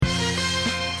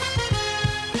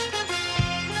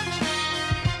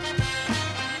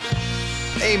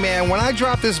Hey man, when I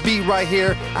drop this beat right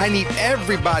here, I need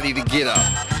everybody to get up.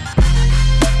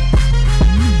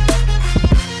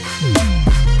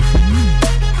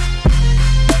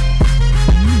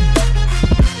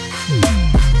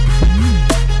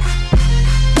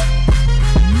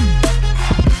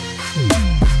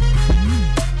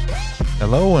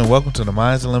 Hello and welcome to the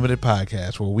Minds Unlimited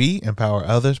podcast, where we empower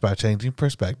others by changing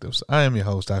perspectives. I am your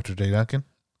host, Dr. J. Duncan.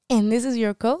 And this is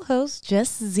your co-host,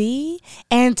 Just Z.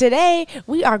 And today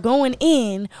we are going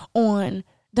in on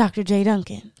Dr. J.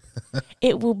 Duncan.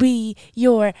 It will be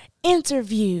your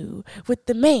interview with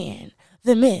the man,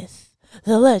 the myth,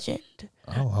 the legend.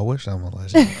 Oh, I wish I'm a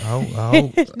legend. I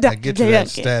hope I get to that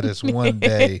status one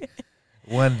day.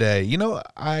 One day. You know,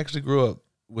 I actually grew up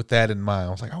with that in mind.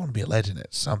 I was like, I want to be a legend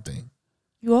at something.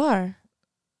 You are.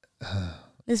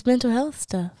 It's mental health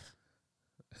stuff.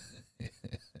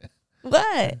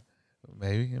 What?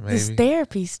 Maybe. This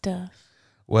therapy stuff.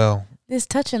 Well, this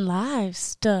touching lives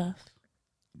stuff.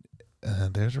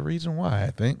 There's a reason why,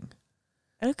 I think.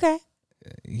 Okay.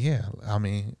 Yeah, I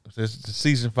mean, this is the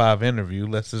season 5 interview.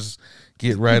 Let's just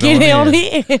get on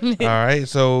in. All right.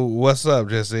 So, what's up,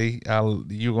 Jesse?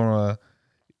 You're gonna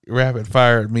rapid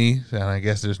fire at me, and I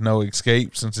guess there's no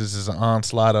escape since this is an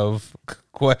onslaught of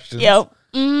questions. Yep.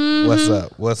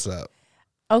 Mm-hmm. What's up?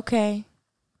 Okay.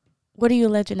 What are you a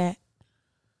legend at?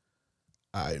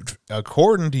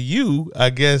 According to you, I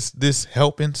guess this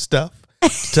helping stuff,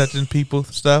 touching people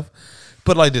stuff.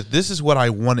 But like this is what I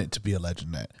wanted to be a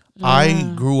legend at. Yeah.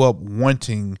 I grew up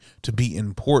wanting to be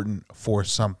important for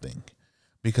something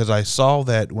because I saw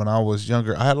that when I was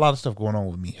younger. I had a lot of stuff going on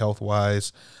with me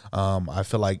health-wise. I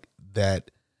feel like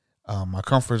that my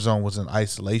comfort zone was in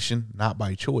isolation, not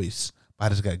by choice. But I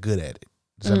just got good at it.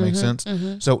 Does that make sense?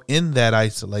 Mm-hmm. So in that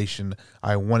isolation,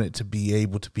 I wanted to be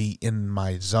able to be in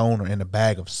my zone or in a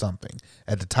bag of something.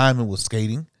 At the time, it was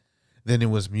skating. Then it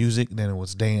was music. Then it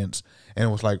was dance. And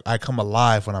it was like I come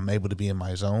alive when I'm able to be in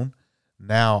my zone.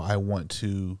 Now I want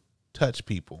to touch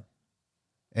people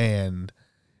and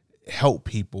help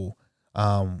people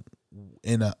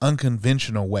in an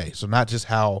unconventional way. So not just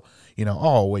how,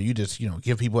 you just,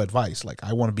 give people advice. Like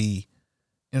I want to be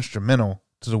instrumental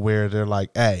to the where they're like,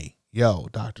 hey, yo,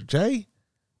 Dr. J,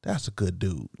 that's a good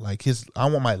dude. Like I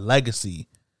want my legacy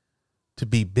to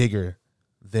be bigger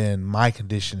than my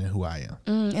condition and who I am.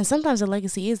 And sometimes the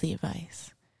legacy is the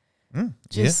advice.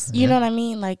 You know what I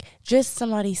mean? Like just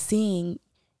somebody seeing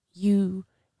you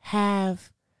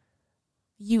have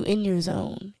you in your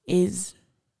zone is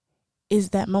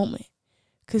that moment.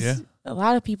 Because a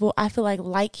lot of people, I feel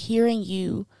like hearing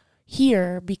you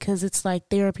here because it's like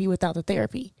therapy without the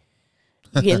therapy.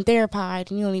 You're getting therapized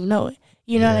and you don't even know it.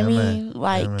 You know what I mean? Man.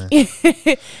 Like,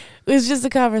 it's just a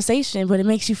conversation, but it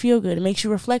makes you feel good. It makes you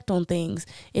reflect on things.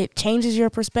 It changes your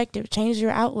perspective, changes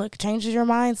your outlook, changes your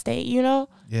mind state,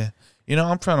 Yeah.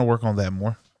 I'm trying to work on that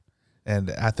more.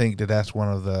 And I think that's one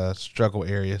of the struggle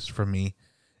areas for me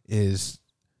is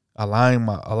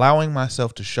allowing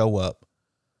myself to show up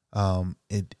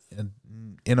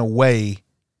in a way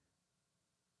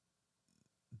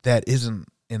that isn't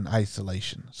in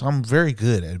isolation. So I'm very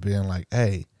good at being like,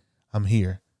 hey, I'm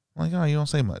here. I'm like, oh, you don't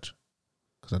say much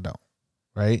because I don't.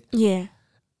 Right? Yeah.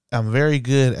 I'm very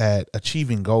good at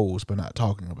achieving goals but not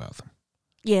talking about them.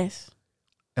 Yes.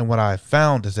 And what I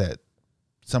found is that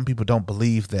some people don't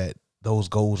believe that those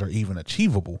goals are even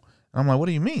achievable. And I'm like, what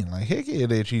do you mean? Like, heck yeah,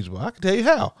 they're achievable. I can tell you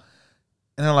how.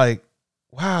 And they're like,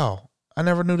 wow, I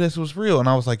never knew this was real. And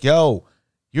I was like, yo,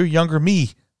 you're younger me.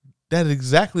 That is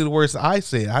exactly the words I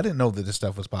said. I didn't know that this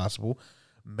stuff was possible.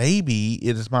 Maybe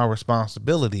it is my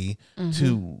responsibility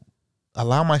to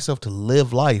allow myself to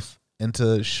live life and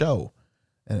to show.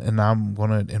 And I'm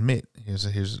going to admit, here's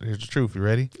the truth. You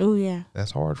ready? Oh, yeah.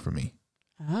 That's hard for me.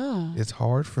 Oh. It's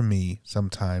hard for me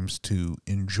sometimes to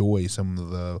enjoy some of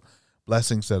the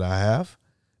blessings that I have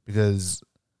because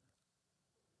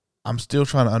I'm still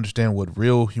trying to understand what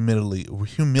real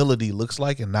humility looks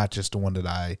like and not just the one that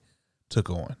I took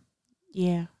on.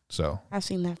 Yeah. So I've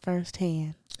seen that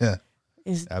firsthand. Yeah.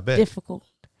 It's I bet. difficult.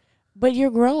 But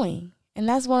you're growing. And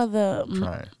that's one of the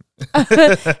trying.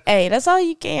 Hey, that's all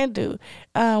you can do.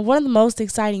 One of the most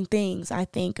exciting things I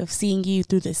think of seeing you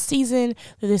through this season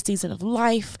of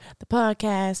life, the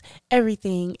podcast,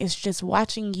 everything is just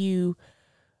watching you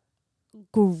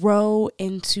grow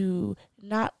into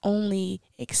not only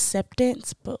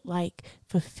acceptance, but like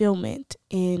fulfillment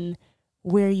in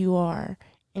where you are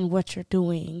and what you're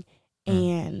doing.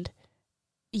 And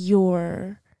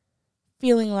you're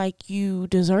feeling like you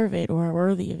deserve it or are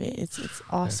worthy of it. It's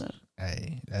awesome.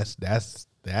 That's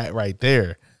that right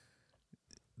there.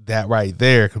 That right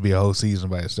there could be a whole season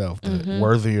by itself.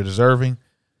 Worthy or deserving.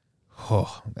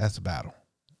 Oh, that's a battle.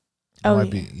 Oh,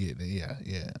 might yeah. be,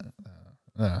 yeah.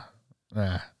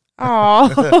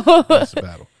 Oh, That's a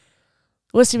battle.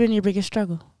 what's been your biggest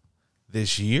struggle?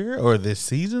 This year or this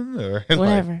season or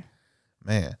Whatever.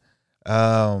 Man.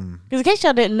 Because in case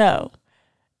y'all didn't know,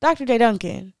 Dr. J.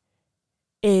 Duncan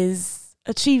is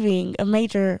achieving a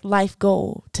major life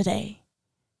goal today.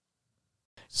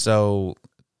 So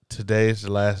today is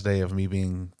the last day of me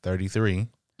being 33.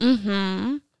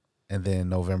 Mm-hmm. And then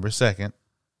November 2nd,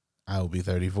 I will be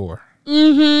 34.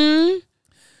 Mm-hmm.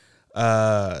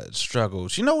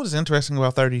 Struggles. You know what's interesting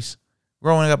about 30s?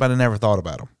 Growing up, I never thought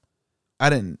about them. I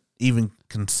didn't even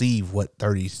conceive what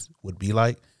 30s would be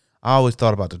like. I always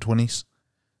thought about the 20s.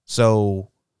 So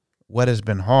what has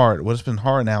been hard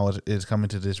now is coming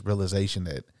to this realization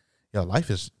that, life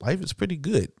is pretty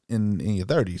good in your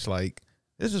 30s. Like,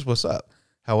 this is what's up.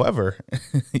 However,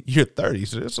 you're 30,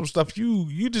 so there's some stuff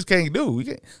you just can't do. You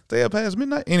can't stay up past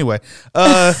midnight. Anyway,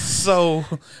 so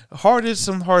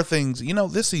some hard things.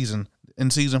 This season,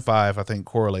 in season 5, I think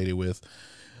correlated with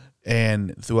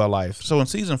and through our life. So in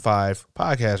season 5,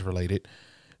 podcast related,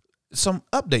 some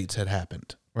updates had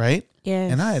happened, right?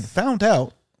 Yes. And I had found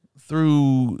out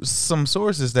through some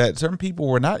sources that certain people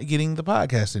were not getting the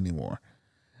podcast anymore.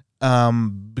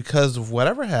 Because of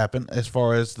whatever happened as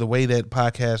far as the way that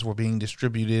podcasts were being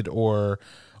distributed or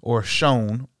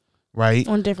shown, right?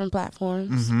 On different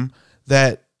platforms. Mm-hmm.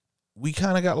 That we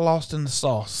kind of got lost in the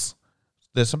sauce.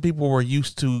 That some people were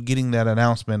used to getting that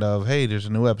announcement of, hey, there's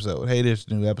a new episode. Hey, there's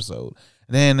a new episode.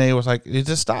 And then they was like, it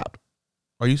just stopped.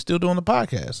 Are you still doing the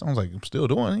podcast? I was like, I'm still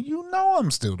doing it. I'm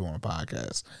still doing a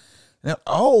podcast. And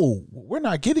we're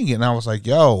not getting it. And I was like,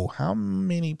 how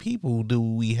many people do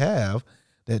we have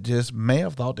that just may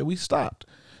have thought that we stopped?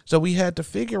 So we had to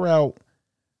figure out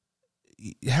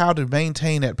how to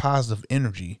maintain that positive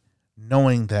energy,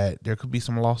 knowing that there could be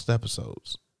some lost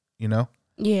episodes,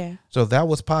 Yeah. So that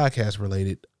was podcast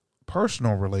related.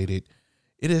 Personal related,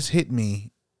 it has hit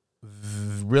me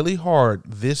really hard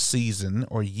this season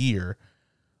or year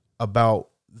about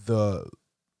the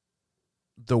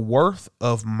worth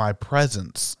of my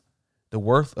presence, the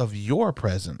worth of your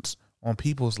presence on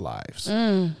people's lives.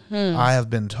 Mm-hmm. I have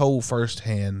been told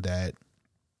firsthand that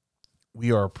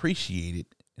we are appreciated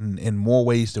in more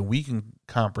ways than we can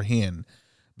comprehend,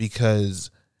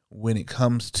 because when it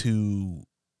comes to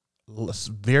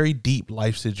very deep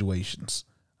life situations,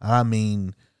 I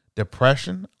mean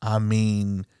depression, I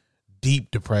mean deep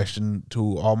depression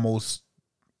to almost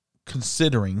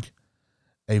considering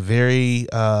a very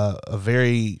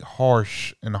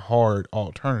harsh and hard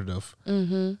alternative.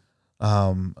 Mm-hmm.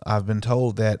 I've been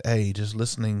told that, hey, just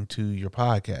listening to your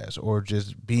podcast or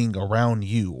just being around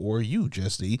you, or you,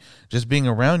 Jesse, just being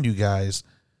around you guys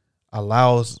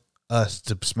allows us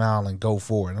to smile and go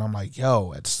forward. And I'm like,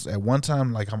 at one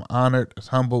time, like, I'm honored,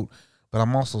 humbled, but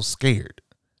I'm also scared.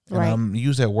 And Right. I'm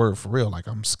use that word for real. Like,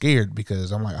 I'm scared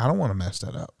because I'm like, I don't want to mess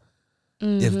that up.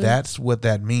 Mm-hmm. If that's what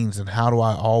that means, then how do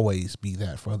I always be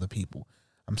that for other people?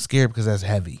 I'm scared because that's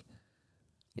heavy.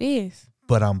 It is.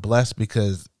 But I'm blessed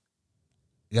because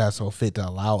God so fit to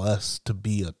allow us to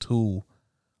be a tool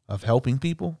of helping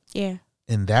people. Yeah.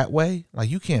 In that way, like,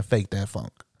 you can't fake that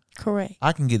funk. Correct.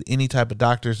 I can get any type of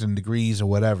doctors and degrees or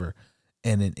whatever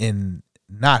and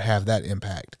not have that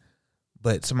impact.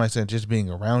 But somebody said just being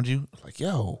around you, like,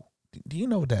 do you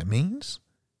know what that means?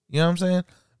 You know what I'm saying?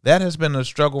 That has been a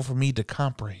struggle for me to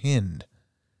comprehend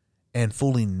and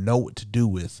fully know what to do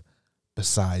with,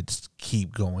 besides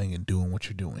keep going and doing what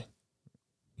you're doing.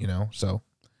 So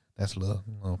that's a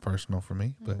little personal for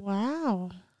me. But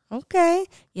Wow. Okay.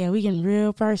 Yeah, we getting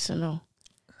real personal.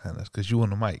 that's because you on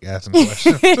the mic asking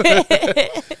questions.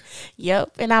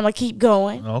 Yep. And I'm gonna keep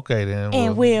going. Okay, then.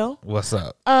 And Will. What's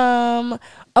up?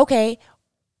 Okay.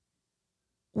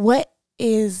 What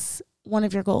is one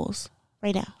of your goals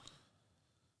right now?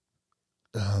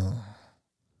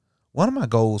 One of my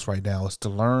goals right now is to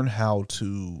learn how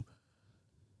to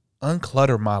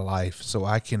unclutter my life so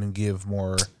I can give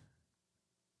more.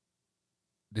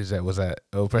 Was that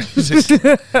open?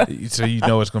 So you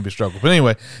know it's going to be a struggle. But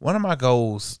anyway, one of my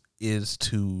goals is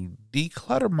to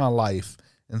declutter my life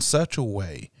in such a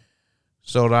way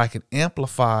so that I can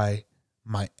amplify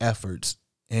my efforts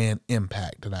and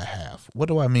impact that I have. What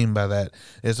do I mean by that?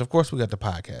 Is, of course, we got the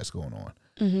podcast going on.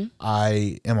 Mm-hmm.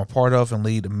 I am a part of and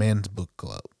lead a men's book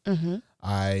club. Mm-hmm.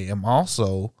 I am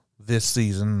also this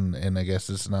season, and I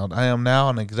guess I am now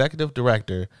an executive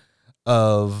director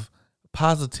of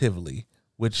Positively,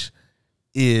 which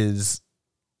is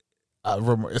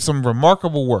some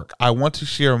remarkable work. I want to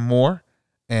share more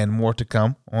and more to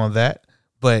come on that,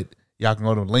 but y'all can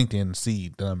go to LinkedIn and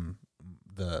see the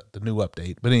the new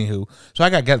update. But anywho, so I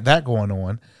got that going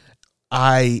on.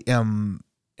 I am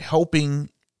helping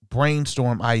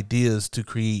brainstorm ideas to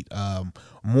create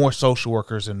more social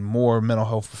workers and more mental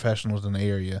health professionals in the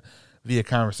area via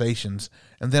conversations.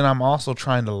 And then I'm also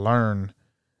trying to learn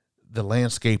the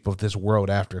landscape of this world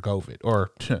after COVID,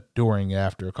 or during and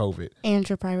after COVID. And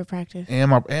your private practice. And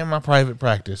my private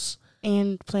practice.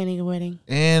 And planning a wedding.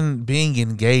 And being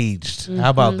engaged. How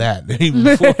about that? Even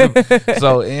before,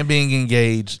 so, and being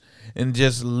engaged and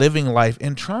just living life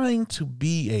and trying to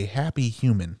be a happy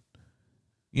human.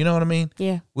 You know what I mean?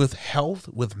 Yeah. With health,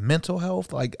 with mental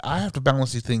health, like I have to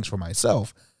balance these things for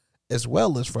myself as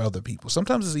well as for other people.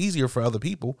 Sometimes it's easier for other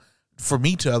people, for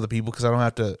me to other people, because I don't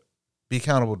have to be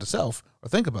accountable to self or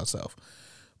think about self.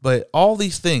 But all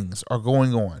these things are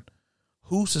going on.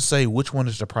 Who's to say which one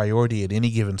is the priority at any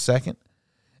given second?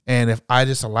 And if I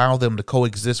just allow them to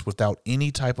coexist without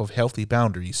any type of healthy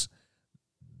boundaries,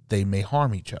 they may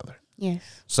harm each other. Yes.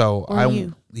 So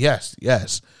you.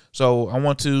 Yes. So I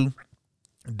want to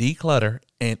declutter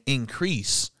and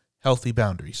increase healthy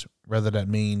boundaries. Whether that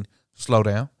mean slow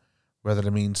down, whether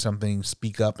that means something,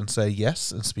 speak up and say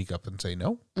yes, and speak up and say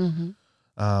no. Mm-hmm.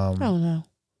 Oh no.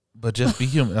 But just be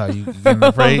human. Are you getting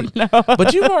afraid? No.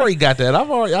 But you've already got that.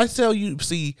 I tell you,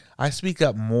 see, I speak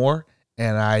up more,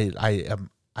 and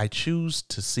I choose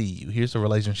to see you. Here's a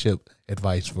relationship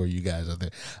advice for you guys out there.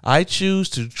 I choose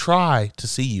to try to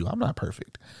see you. I'm not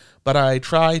perfect, but I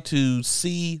try to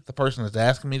see the person that's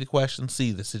asking me the question,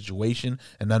 see the situation,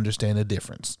 and understand the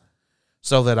difference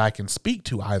so that I can speak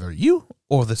to either you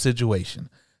or the situation.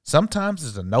 Sometimes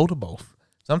it's a no to both.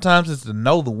 Sometimes it's a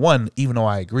no to one, even though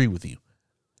I agree with you.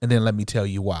 And then let me tell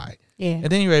you why. Yeah. And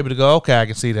then you're able to go, okay, I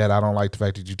can see that. I don't like the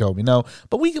fact that you told me no,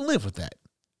 but we can live with that.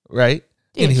 Right?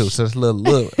 Ish. Anywho, so it's a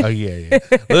little oh yeah.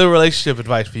 Little relationship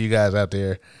advice for you guys out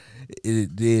there.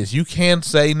 It is, you can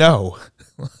say no,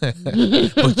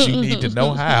 but you need to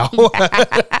know how.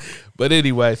 But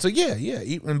anyway, so yeah.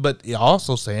 But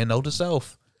also saying no to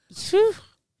self.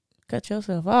 Cut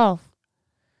yourself off.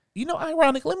 You know,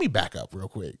 ironic, let me back up real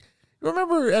quick.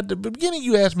 Remember at the beginning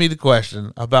you asked me the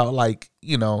question about, like,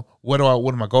 you know, what are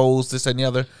my goals, this and the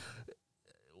other.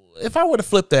 If I were to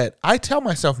flip that, I tell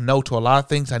myself no to a lot of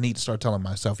things I need to start telling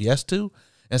myself yes to,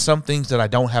 and some things that I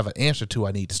don't have an answer to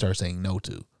I need to start saying no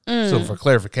to. So for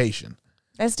clarification.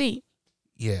 That's deep.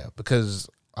 Yeah, because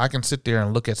I can sit there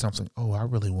and look at something, oh, I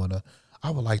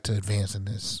would like to advance in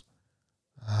this.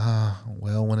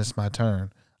 Well, when it's my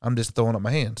turn, I'm just throwing up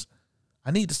my hands. I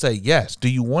need to say yes. Do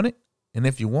you want it? And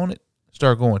if you want it,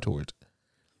 start going towards it.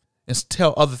 And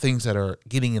tell other things that are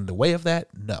getting in the way of that,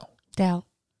 no. Doubt.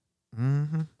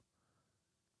 Mm-hmm.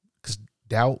 Because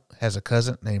doubt has a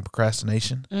cousin named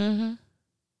procrastination.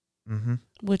 Mm-hmm. Mm-hmm.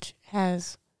 Which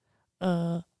has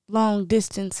a long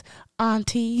distance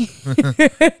auntie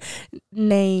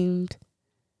named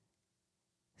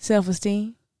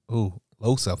self-esteem. Ooh,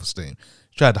 low self-esteem.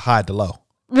 Tried to hide the low.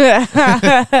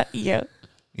 Yep.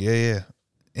 Yeah.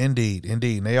 Indeed. And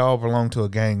they all belong to a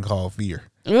gang called fear.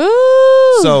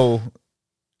 Ooh. So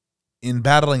in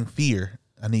battling fear,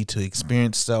 I need to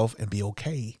experience self and be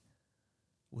okay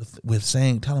with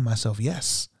telling myself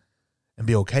yes, and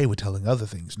be okay with telling other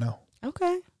things no.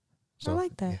 Okay. So, I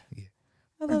like that. Yeah.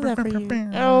 I love that for you.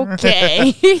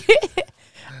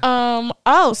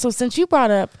 Okay. So since you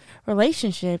brought up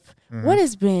relationship, what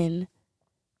has been,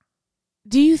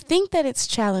 do you think that it's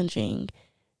challenging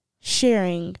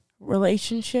sharing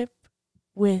relationship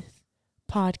with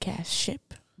podcast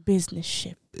ship, business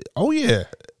ship? Oh yeah.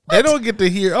 What? They don't get to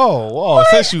hear.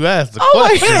 Since you asked the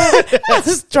question, I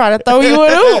was trying to throw you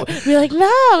in. Be like, no,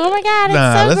 oh my God,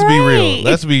 it's so let's great. be real.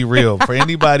 Let's be real. For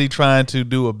anybody trying to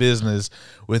do a business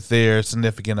with their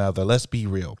significant other, let's be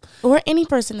real. Or any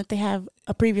person that they have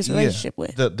a previous relationship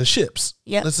with. The ships.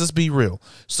 Yeah. Let's just be real.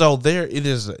 So there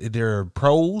are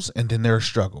pros and then there are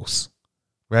struggles,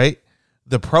 right?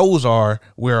 The pros are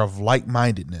we're of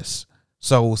like-mindedness.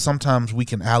 So sometimes we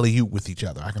can alley-oop with each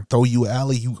other. I can throw you an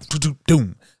alley-oop.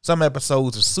 Doom. Some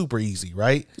episodes are super easy,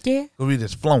 right? Yeah. We're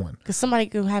just flowing. Because somebody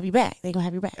can have you back. They're going to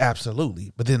have you back.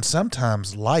 Absolutely. But then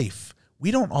sometimes life, we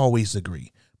don't always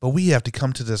agree. But we have to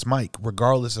come to this mic,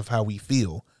 regardless of how we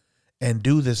feel, and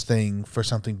do this thing for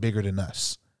something bigger than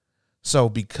us. So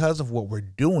because of what we're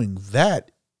doing, that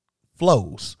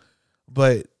flows.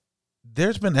 But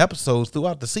there's been episodes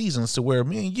throughout the seasons to where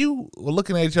me and you were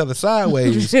looking at each other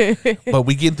sideways, but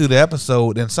we get through the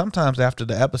episode, and sometimes after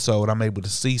the episode, I'm able to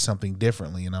see something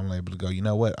differently, and I'm able to go, you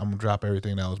know what? I'm going to drop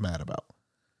everything that I was mad about.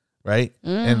 right?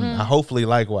 And hopefully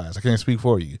likewise. I can't speak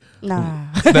for you. Nah.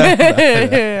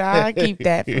 I'll keep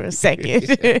that for a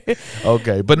second.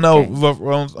 Okay. But no,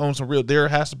 on some real, there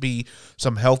has to be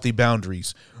some healthy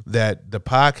boundaries that the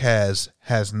podcast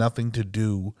has nothing to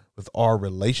do with our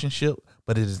relationship,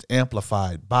 but it is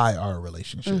amplified by our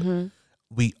relationship.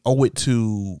 We owe it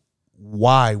to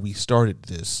why we started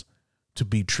this to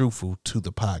be truthful to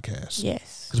the podcast.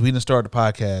 Yes. Because we didn't start the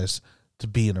podcast to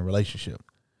be in a relationship.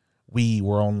 We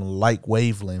were on like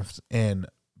wavelengths, and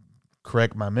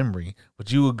correct my memory,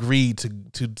 but you agreed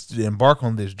to embark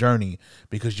on this journey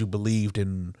because you believed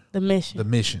in the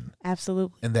mission.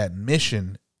 Absolutely. And that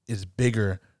mission is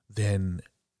bigger than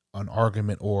an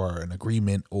argument or an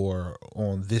agreement or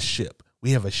on this ship.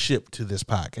 We have a ship to this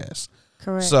podcast.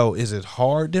 Correct. So is it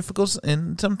hard, difficult,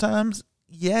 and sometimes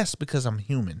yes, because I'm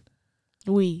human.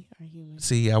 We are human.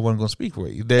 See, I wasn't going to speak for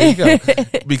you. There you go.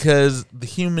 Because the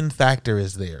human factor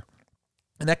is there.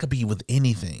 And that could be with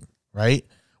anything, right?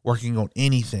 Working on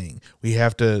anything. We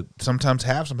have to sometimes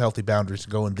have some healthy boundaries to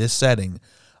go in this setting.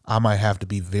 I might have to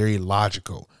be very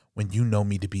logical when you know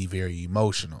me to be very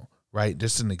emotional, right?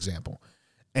 Just an example.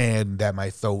 And that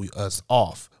might throw us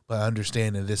off. But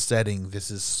understand in this setting,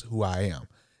 this is who I am.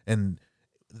 And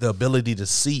the ability to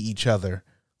see each other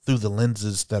through the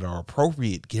lenses that are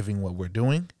appropriate given what we're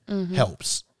doing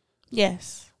helps.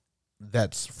 Yes.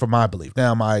 That's for my belief.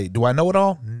 Now, do I know it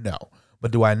all? No.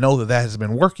 But do I know that has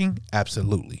been working?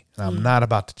 Absolutely. I'm not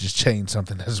about to just change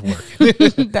something that's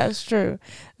working. That's true.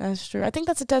 That's true. I think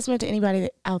that's a testament to anybody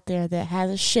out there that has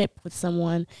a ship with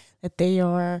someone that they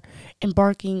are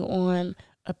embarking on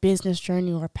a business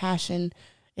journey or a passion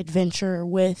adventure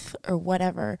with or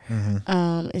whatever.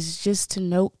 Is just to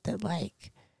note that,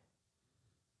 like,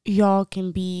 y'all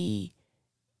can be,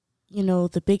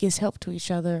 the biggest help to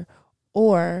each other,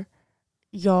 or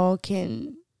y'all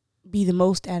can be the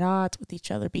most at odds with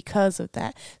each other because of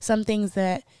that. Some things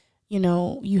that,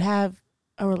 you have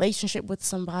a relationship with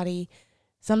somebody,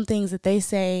 some things that they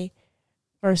say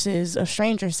versus a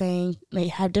stranger saying may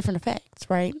have different effects,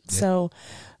 right? Yeah. So,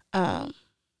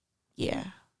 yeah.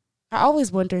 I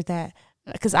always wondered that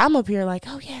because I'm up here like,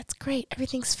 oh, yeah, it's great.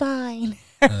 Everything's fine.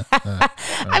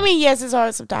 I mean, yes, it's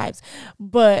hard sometimes,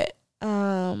 but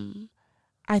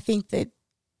I think that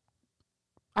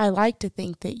I like to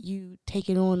think that you take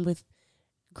it on with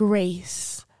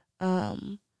grace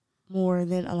more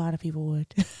than a lot of people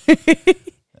would.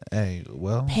 Hey,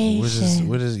 well, we're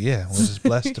just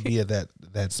blessed to be at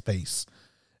that space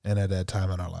and at that time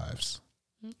in our lives.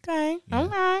 Okay. Yeah. All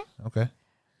right. Okay.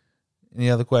 Any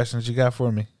other questions you got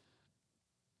for me?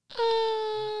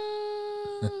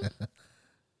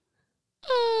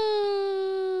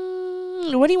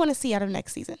 What do you want to see out of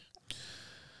next season?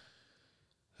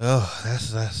 Oh,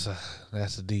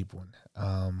 that's a deep one.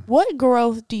 What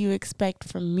growth do you expect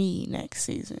from me next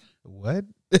season? What?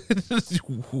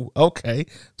 Okay.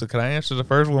 So can I answer the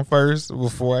first one first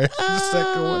before I answer the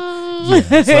second one?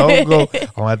 Yeah. So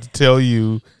I'll have to tell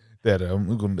you that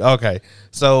I'm going to. Okay.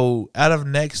 So out of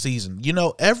next season,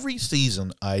 every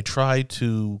season I try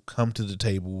to come to the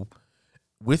table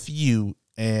with you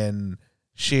and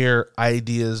share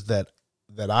ideas that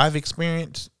I've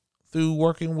experienced through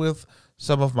working with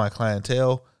some of my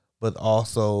clientele, but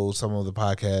also some of the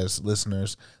podcast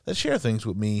listeners that share things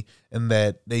with me and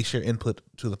that they share input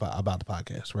about the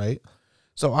podcast, right?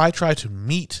 So I try to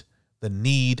meet the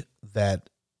need that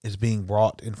is being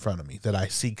brought in front of me that I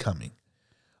see coming.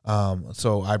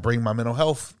 So I bring my mental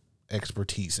health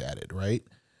expertise at it, right?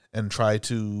 And try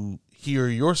to hear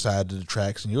your side of the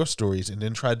tracks and your stories, and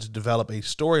then try to develop a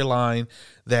storyline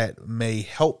that may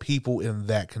help people in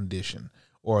that condition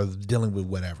or dealing with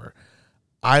whatever.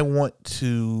 I want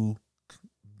to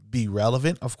be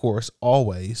relevant, of course,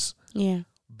 always. Yeah.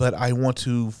 But I want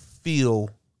to feel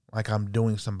like I'm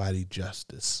doing somebody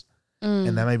justice.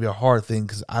 And that may be a hard thing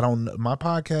because my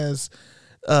podcast,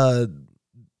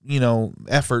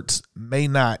 efforts may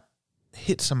not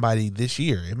hit somebody this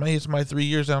year. It may hit somebody 3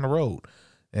 years down the road.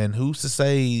 And who's to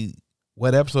say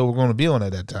what episode we're going to be on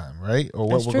at that time, right? Or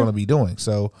what we're going to be doing.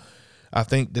 So I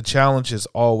think the challenge is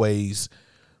always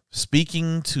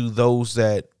speaking to those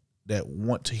that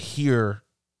want to hear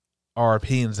our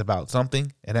opinions about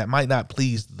something, and that might not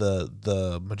please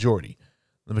the majority.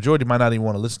 The majority might not even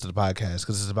want to listen to the podcast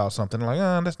because it's about something like,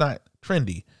 that's not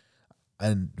trendy.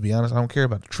 And to be honest, I don't care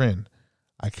about the trend.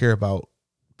 I care about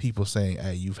people saying,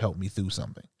 hey, you've helped me through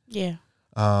something. Yeah.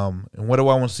 And what do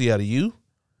I want to see out of you?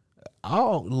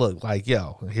 Oh, look, like,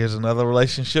 here's another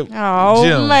relationship. Oh,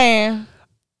 Jim. Man.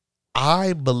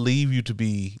 I believe you to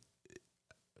be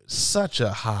such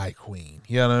a high queen.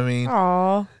 You know what I mean?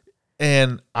 Aww.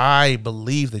 And I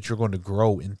believe that you're going to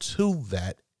grow into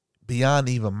that beyond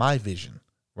even my vision,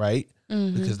 right?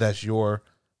 Mm-hmm. Because that's your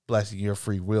blessing, your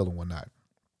free will and whatnot.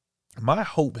 My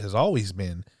hope has always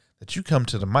been that you come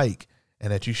to the mic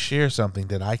and that you share something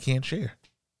that I can't share.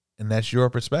 And that's your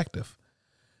perspective.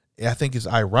 I think it's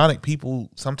ironic. People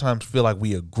sometimes feel like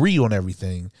we agree on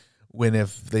everything, when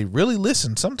if they really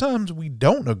listen, sometimes we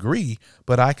don't agree,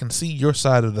 but I can see your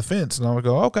side of the fence and I'll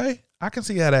go, okay, I can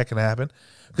see how that can happen,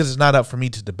 because it's not up for me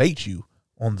to debate you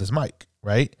on this mic,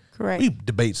 right? Correct. We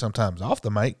debate sometimes off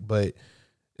the mic, but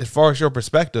as far as your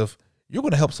perspective, you're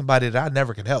going to help somebody that I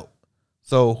never can help.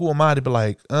 So who am I to be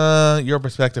like, your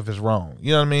perspective is wrong?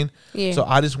 You know what I mean? Yeah. So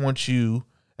I just want you,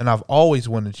 and I've always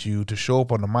wanted you to show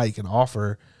up on the mic and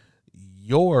offer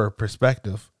your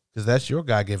perspective, because that's your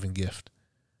God-given gift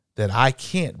that I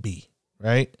can't be,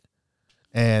 right?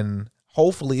 And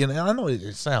hopefully, and I know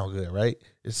it sounds good, right?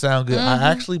 It sounds good. Mm-hmm.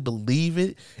 I actually believe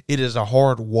it. It is a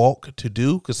hard walk to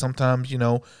do, because sometimes,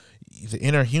 the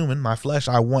inner human, my flesh,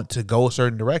 I want to go a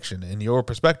certain direction, and your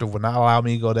perspective will not allow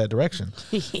me to go that direction.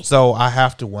 So I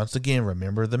have to, once again,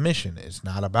 remember the mission. It's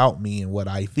not about me and what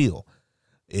I feel.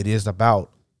 It is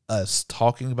about us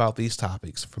talking about these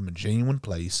topics from a genuine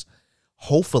place,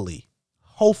 hopefully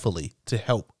to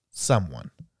help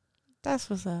someone. That's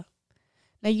what's up.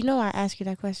 Now, I asked you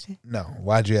that question. No,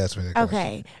 why'd you ask me that question?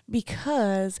 Okay,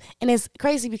 because, and it's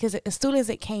crazy because as soon as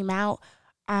it came out,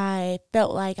 I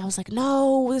felt like, I was like,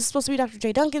 no, this is supposed to be Dr.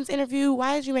 J. Duncan's interview.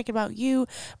 Why did you make it about you?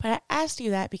 But I asked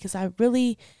you that because I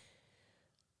really,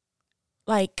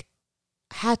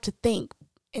 had to think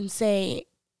and say,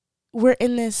 we're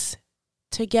in this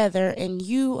together, and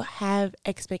you have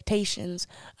expectations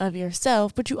of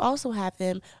yourself, but you also have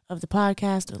them of the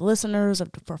podcast, of the listeners,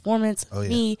 of the performance, of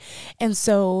me. And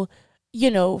so,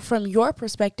 from your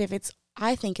perspective,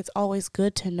 I think it's always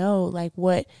good to know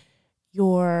what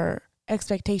your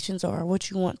expectations are, what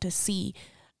you want to see,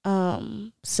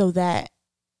 so that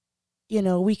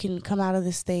we can come out of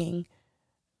this thing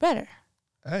better.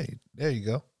 Hey, there you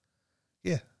go.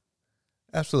 Yeah,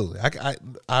 absolutely.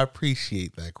 I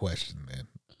appreciate that question, man.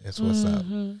 That's what's up.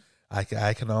 I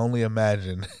can only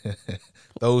imagine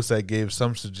those that gave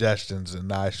some suggestions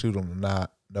and I shoot them.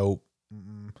 Not, nope.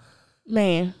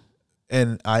 Man.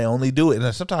 And I only do it,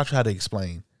 and sometimes I try to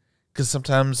explain, because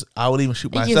sometimes I would even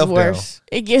shoot myself down.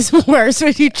 It gets worse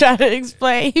when you try to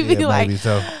explain. You be like,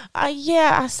 so.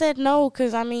 I said no,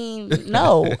 because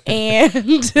no.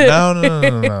 And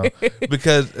no.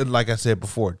 Because, like I said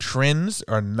before, trends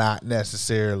are not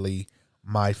necessarily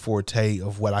my forte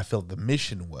of what I felt the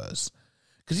mission was.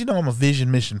 Because, I'm a vision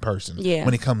mission person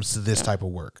when it comes to this type of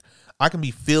work. I can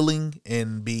be feeling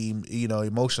and be,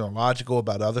 emotional, logical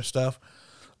about other stuff.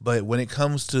 But when it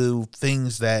comes to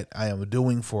things that I am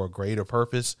doing for a greater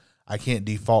purpose, I can't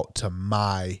default to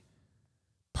my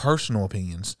personal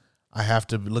opinions. I have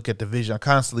to look at the vision. I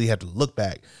constantly have to look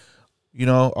back.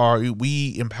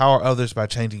 We empower others by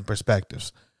changing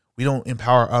perspectives. We don't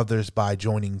empower others by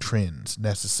joining trends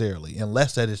necessarily,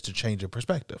 unless that is to change a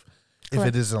perspective. Correct.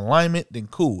 If it is in alignment, then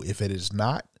cool. If it is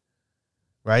not,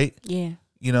 right? Yeah.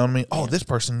 You know what I mean? Oh, this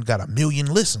person got 1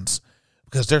 million listens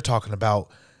because they're talking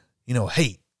about,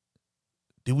 hate.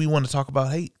 Do we want to talk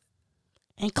about hate?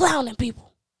 And clowning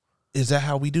people. Is that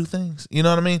how we do things? You know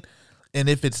what I mean? And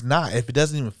if it's not, if it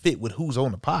doesn't even fit with who's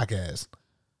on the podcast,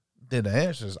 then the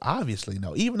answer is obviously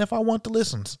no. Even if I want the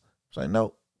listens, it's like,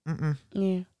 no.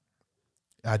 Yeah.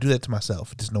 I do that to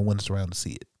myself. Just no one's around to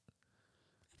see it.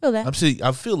 I feel that.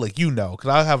 I feel like because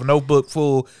I have a notebook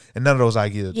full and none of those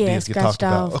ideas get talked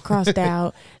about. Crossed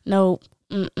out. Nope.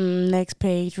 Next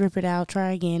page, rip it out,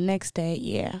 try again, next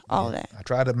day, all that. I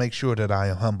try to make sure that I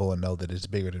am humble and know that it's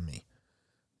bigger than me.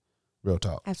 Real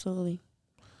talk. Absolutely.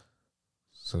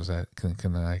 So is that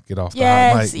can I get off the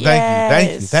hot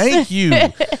mic? Thank you.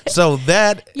 So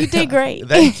that you did great.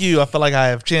 Thank you. I feel like I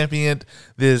have championed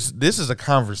this. This is a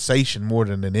conversation more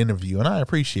than an interview, and I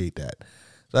appreciate that.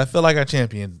 So I feel like I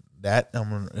championed that. I'm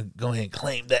gonna go ahead and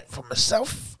claim that for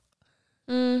myself.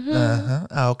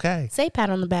 Okay. Say pat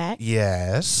on the back.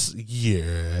 Yes.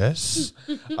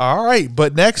 All right.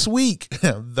 But next week,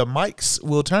 the mics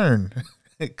will turn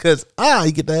because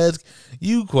I get to ask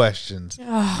you questions.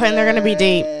 Oh, and they're going to be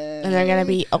deep. And they're going to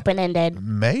be open-ended.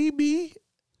 Maybe.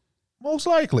 Most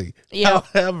likely. Yeah.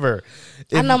 However.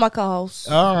 I know my co-hosts.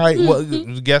 All right. Well,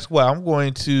 guess what? I'm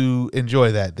going to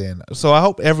enjoy that then. So I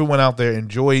hope everyone out there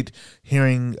enjoyed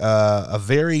hearing a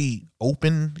very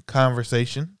open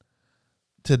conversation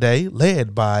today,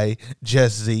 led by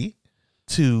Jess Z,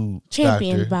 to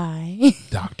championed by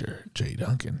Dr. J.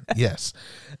 Duncan. Yes.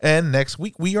 And next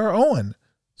week we are on.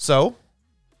 So,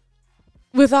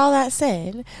 with all that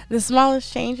said, the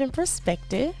smallest change in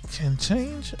perspective can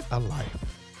change a life.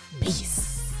 Peace.